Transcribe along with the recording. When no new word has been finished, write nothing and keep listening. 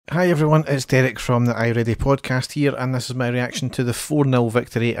Hi everyone, it's Derek from the iReady podcast here, and this is my reaction to the 4-0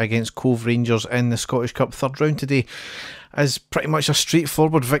 victory against Cove Rangers in the Scottish Cup third round today. As pretty much a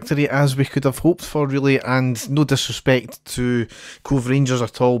straightforward victory as we could have hoped for, really, and no disrespect to Cove Rangers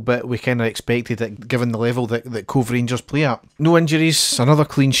at all, but we kind of expected it given the level that Cove Rangers play at. No injuries, another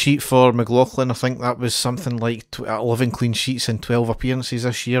clean sheet for McLaughlin. I think that was something like 11 clean sheets in 12 appearances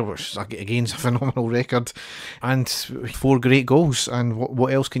this year, which again is a phenomenal record, and 4 great goals. And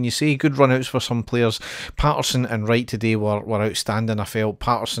what else can you say? Good run-outs for some players. Patterson and Wright today were outstanding. I felt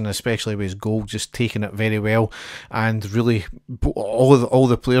Patterson, especially with his goal, just taking it very well, and really all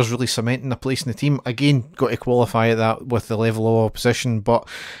the players really cementing a place in the team. Again, got to qualify at that with the level of opposition, but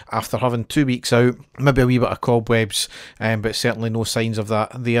after having 2 weeks out, maybe a wee bit of cobwebs, but certainly no signs of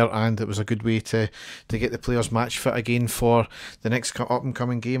that there, and it was a good way to get the players match fit again for the next up and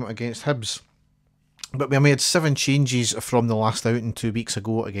coming game against Hibs. But we made 7 changes from the last outing 2 weeks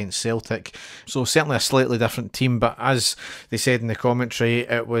ago against Celtic, so certainly a slightly different team, but as they said in the commentary,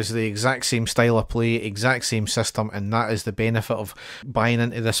 it was the exact same style of play, exact same system, and that is the benefit of buying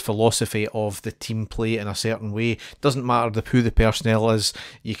into this philosophy of the team play in a certain way. Doesn't matter who the personnel is,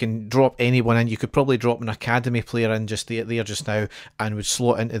 you can drop anyone in. You could probably drop an academy player in just there just now and would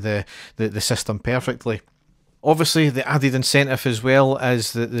slot into the system perfectly. Obviously, the added incentive as well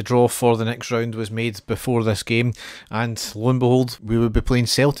as the draw for the next round was made before this game, and lo and behold, we would be playing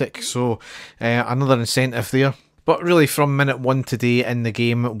Celtic, so another incentive there. But really, from minute 1 today in the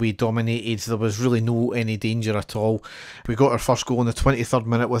game, we dominated. There was really any danger at all. We got our first goal in the 23rd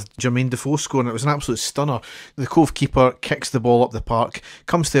minute with Jermaine Defoe scoring. It was an absolute stunner. The Cove keeper kicks the ball up the park,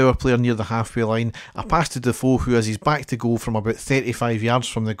 comes to our player near the halfway line. A pass to Defoe, who has his back to goal from about 35 yards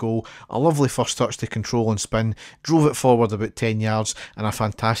from the goal. A lovely first touch to control and spin. Drove it forward about 10 yards, and a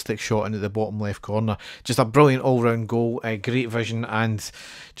fantastic shot into the bottom left corner. Just a brilliant all-round goal, great vision, and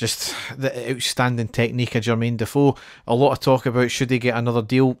just the outstanding technique of Jermaine Defoe. A lot of talk about should he get another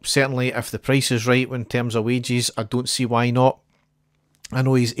deal. Certainly, if the price is right in terms of wages, I don't see why not. I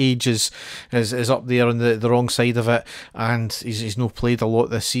know his age is up there on the wrong side of it, and he's not played a lot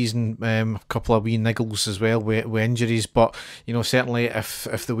this season. A couple of wee niggles as well with injuries, but you know, certainly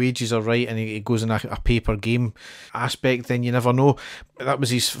if the wages are right and he goes in a pay per game aspect, then you never know. That was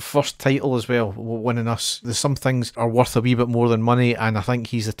his first title as well, winning us. There's some things are worth a wee bit more than money, and I think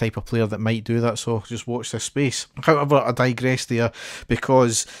he's the type of player that might do that, so just watch this space. However, I digress there,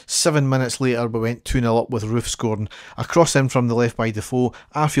 because 7 minutes later we went 2-0 up with Roof scoring. A cross in from the left by Defoe.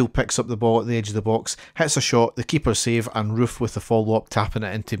 Arfield picks up the ball at the edge of the box, hits a shot, the keeper save, and Roof with the follow-up tapping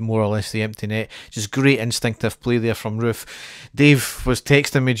it into more or less the empty net. Just great instinctive play there from Roof. Dave was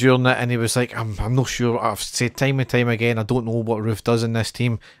texting me during it, and he was like, I'm not sure. I've said time and time again, I don't know what Roof does in this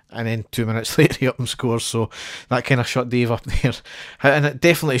team. And then 2 minutes later he up and scores, so that kind of shut Dave up there. And it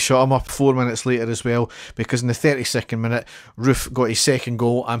definitely shut him up 4 minutes later as well, because in the 32nd minute Roof got his second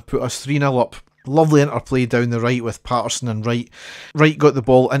goal and put us 3-0 up. Lovely interplay down the right with Patterson and Wright. Wright got the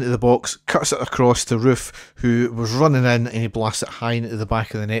ball into the box, cuts it across to Roof, who was running in, and he blasts it high into the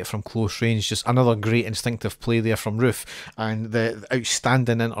back of the net from close range. Just another great instinctive play there from Roof, and the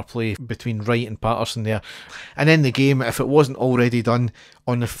outstanding interplay between Wright and Patterson there. And in the game, if it wasn't already done,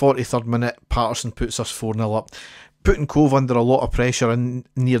 on the 43rd minute, Patterson puts us 4-0 up. Putting Cove under a lot of pressure in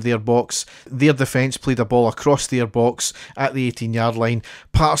near their box. Their defence played a ball across their box at the 18-yard line.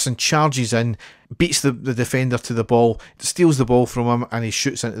 Patterson charges in, beats the defender to the ball, steals the ball from him, and he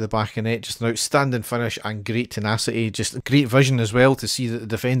shoots into the back of the net. Just an outstanding finish and great tenacity. Just great vision as well to see that the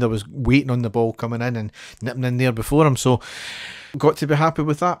defender was waiting on the ball coming in and nipping in there before him. So got to be happy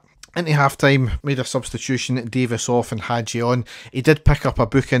with that. Into half time, made a substitution, Davis off and Hadji on. He did pick up a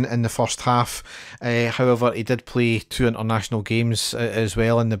booking in the first half, however he did play 2 international games as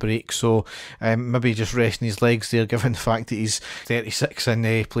well in the break, so maybe just resting his legs there given the fact that he's 36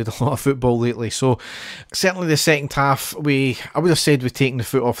 and played a lot of football lately. So certainly the second half, I would have said we'd taken the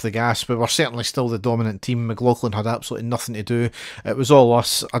foot off the gas, but we're certainly still the dominant team. McLaughlin had absolutely nothing to do. It was all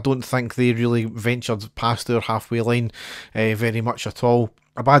us. I don't think they really ventured past our halfway line very much at all.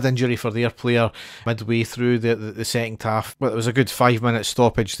 A bad injury for their player midway through the second half, but it was a good 5-minute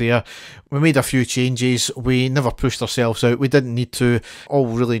stoppage there. We made a few changes. We never pushed ourselves out. We didn't need to. All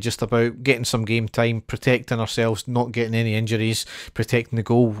really just about getting some game time, protecting ourselves, not getting any injuries, protecting the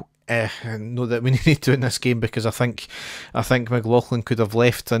goal. Know that we needed to in this game, because I think McLaughlin could have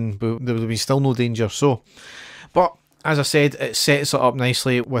left and there would be still no danger. So, but As I said, it sets it up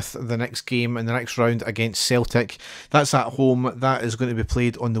nicely with the next game in the next round against Celtic. That's at home. That is going to be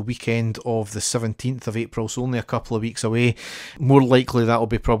played on the weekend of the 17th of April, so only a couple of weeks away. More likely that'll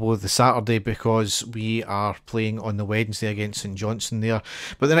be probably the Saturday, because we are playing on the Wednesday against St Johnstone there.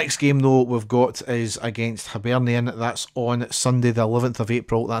 But the next game though we've got is against Hibernian. That's on Sunday the 11th of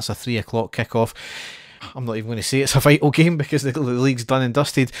April. That's a 3 o'clock kickoff. I'm not even going to say it's a vital game because the league's done and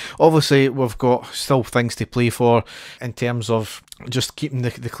dusted. Obviously, we've got still things to play for in terms of just keeping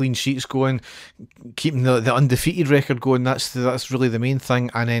the clean sheets going, keeping the undefeated record going. That's really the main thing,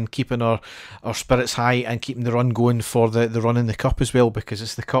 and then keeping our spirits high and keeping the run going for the run in the cup as well, because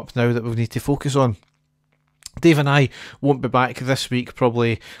it's the cup now that we need to focus on. Dave and I won't be back this week.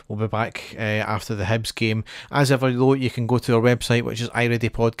 Probably we'll be back after the Hibs game. As ever though, you can go to our website, which is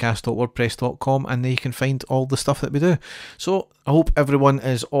ireadypodcast.wordpress.com, and there you can find all the stuff that we do. So I hope everyone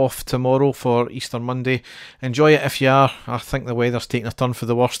is off tomorrow for Easter Monday. Enjoy it if you are. I think the weather's taking a turn for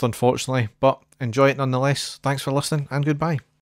the worst, unfortunately, but enjoy it nonetheless. Thanks for listening, and goodbye.